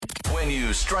When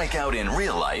you strike out in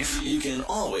real life, you can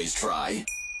always try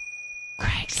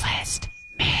Craigslist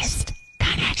Missed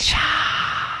Connections.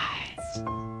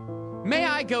 May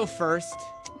I go first?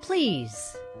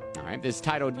 Please. All right, this is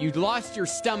titled, You Lost Your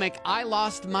Stomach, I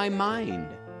Lost My Mind.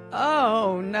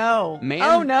 Oh, no. Man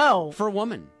Oh, no. for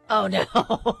woman. Oh,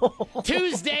 no.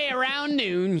 Tuesday around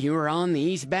noon, you were on the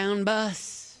eastbound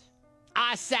bus.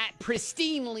 I sat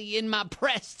pristinely in my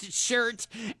pressed shirt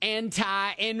and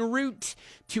tie en route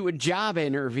to a job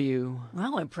interview.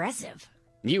 Well, impressive.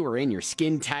 You were in your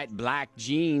skin-tight black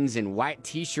jeans and white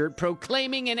t-shirt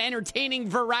proclaiming an entertaining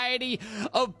variety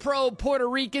of pro-Puerto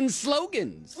Rican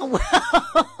slogans.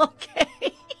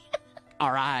 Okay.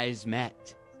 Our eyes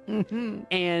met.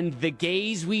 And the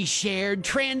gaze we shared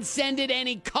transcended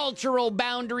any cultural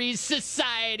boundaries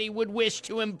society would wish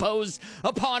to impose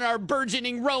upon our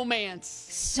burgeoning romance.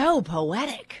 So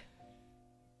poetic.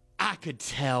 I could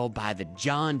tell by the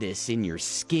jaundice in your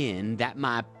skin that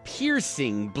my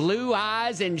piercing blue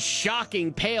eyes and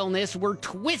shocking paleness were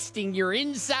twisting your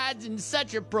insides in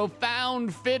such a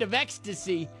profound fit of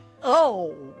ecstasy.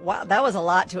 Oh, wow. That was a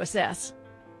lot to assess.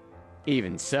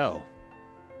 Even so,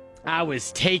 I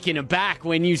was taken aback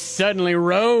when you suddenly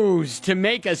rose to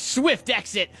make a swift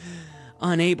exit,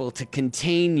 unable to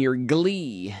contain your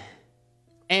glee.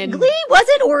 And Glee, was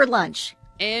it, or lunch?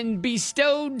 And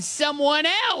bestowed someone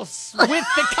else with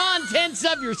the contents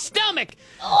of your stomach,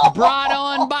 brought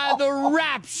on by the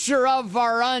rapture of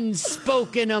our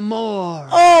unspoken amour.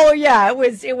 Oh, yeah.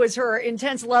 It was her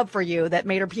intense love for you that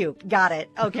made her puke. Got it.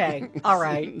 Okay. All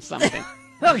right. Something.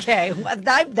 Okay.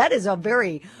 That is a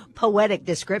very poetic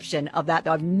description of that,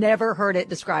 though. I've never heard it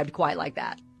described quite like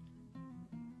that.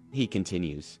 He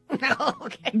continues.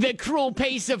 Okay. The cruel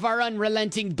pace of our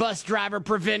unrelenting bus driver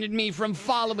prevented me from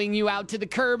following you out to the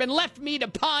curb and left me to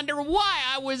ponder why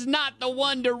I was not the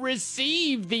one to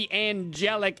receive the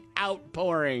angelic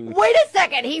outpouring. Wait a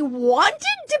second. He wanted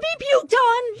to be puked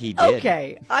on? He did.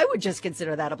 Okay. I would just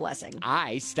consider that a blessing.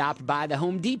 I stopped by the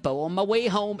Home Depot on my way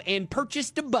home and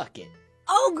purchased a bucket.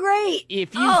 Oh, great.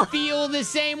 If you feel the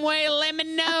same way, let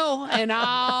me know, and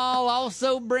I'll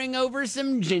also bring over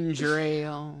some ginger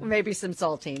ale. Maybe some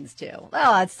saltines, too. Oh,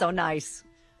 that's so nice.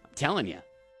 I'm telling you.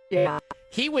 Yeah.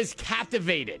 He was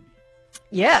captivated.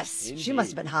 Yes. Indeed. She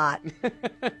must have been hot.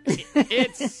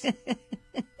 It's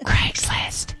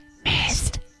Craigslist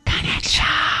Missed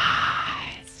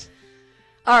Connections.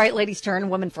 All right, ladies' turn,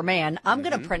 woman for man. I'm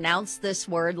going to pronounce this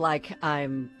word like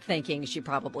I'm thinking she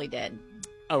probably did.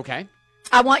 okay.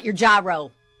 I want your gyro.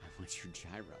 What's your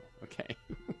gyro? Okay.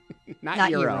 Not Not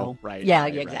euro. Euro. Right. Yeah,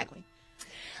 right, yeah, right. exactly.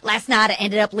 Last night, I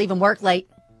ended up leaving work late.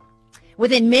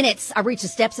 Within minutes, I reached the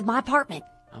steps of my apartment.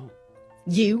 Oh.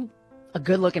 You, a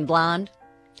good-looking blonde,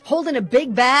 holding a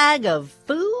big bag of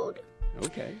food,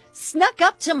 Okay. snuck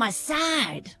up to my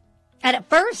side. And at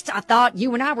first, I thought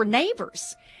you and I were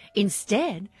neighbors.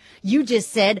 Instead, you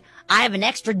just said, I have an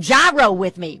extra gyro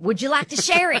with me. Would you like to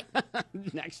share it?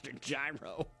 An extra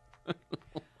gyro.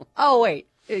 Oh, wait.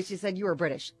 She said you were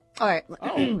British. All right.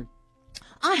 Oh.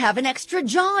 I have an extra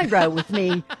gyro with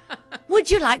me. Would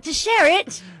you like to share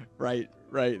it? Right.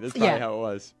 That's probably Yeah. how it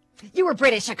was. You were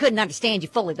British. I couldn't understand you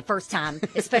fully the first time,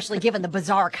 especially given the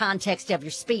bizarre context of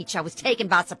your speech. I was taken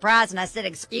by surprise and I said,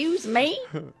 excuse me?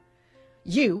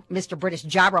 You, Mr. British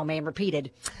Gyro Man,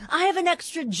 repeated, I have an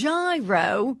extra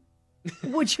gyro.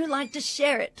 Would you like to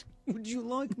share it? Would you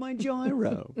like my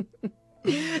gyro?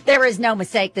 There is no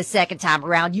mistake this second time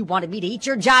around. You wanted me to eat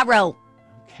your gyro.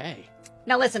 Okay.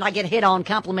 Now listen, I get hit on,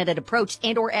 complimented, approached,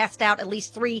 and or asked out at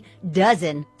least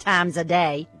 36 times a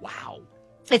day. Wow.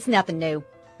 It's nothing new.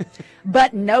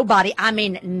 But nobody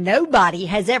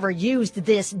has ever used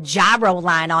this gyro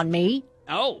line on me.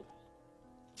 Oh.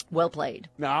 Well played.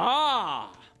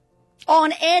 Ah.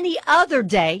 On any other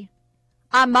day,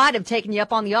 I might have taken you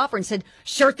up on the offer and said,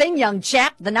 sure thing, young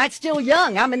chap. The night's still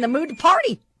young. I'm in the mood to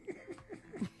party.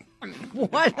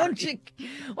 Why don't you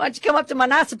come up to my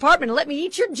nice apartment and let me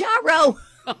eat your gyro?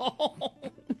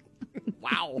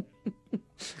 Wow.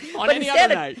 On But any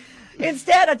other night.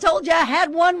 Instead, I told you I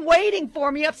had one waiting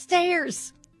for me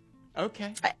upstairs.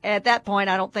 Okay. At that point,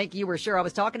 I don't think you were sure I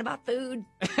was talking about food.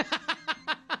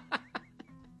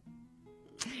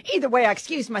 Either way, I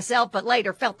excused myself, but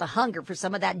later felt the hunger for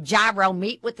some of that gyro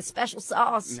meat with the special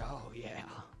sauce. Oh, yeah.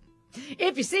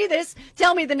 If you see this,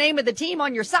 tell me the name of the team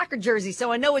on your soccer jersey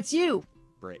so I know it's you.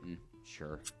 Britain.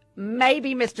 Sure.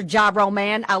 Maybe, Mr. Gyro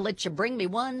Man, I'll let you bring me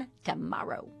one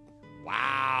tomorrow.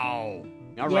 Wow.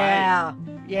 All right.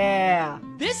 Yeah.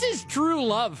 This is true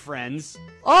love, friends.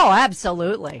 Oh,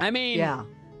 absolutely. I mean, yeah.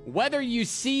 Whether you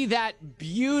see that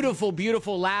beautiful,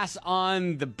 beautiful lass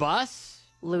on the bus,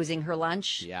 Losing her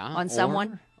lunch yeah, on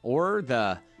someone. or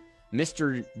the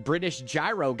Mr. British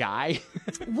Gyro guy.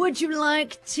 Would you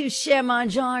like to share my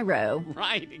gyro?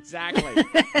 Right, exactly.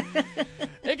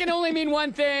 It can only mean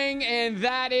one thing, and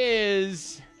that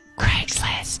is...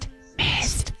 Craigslist.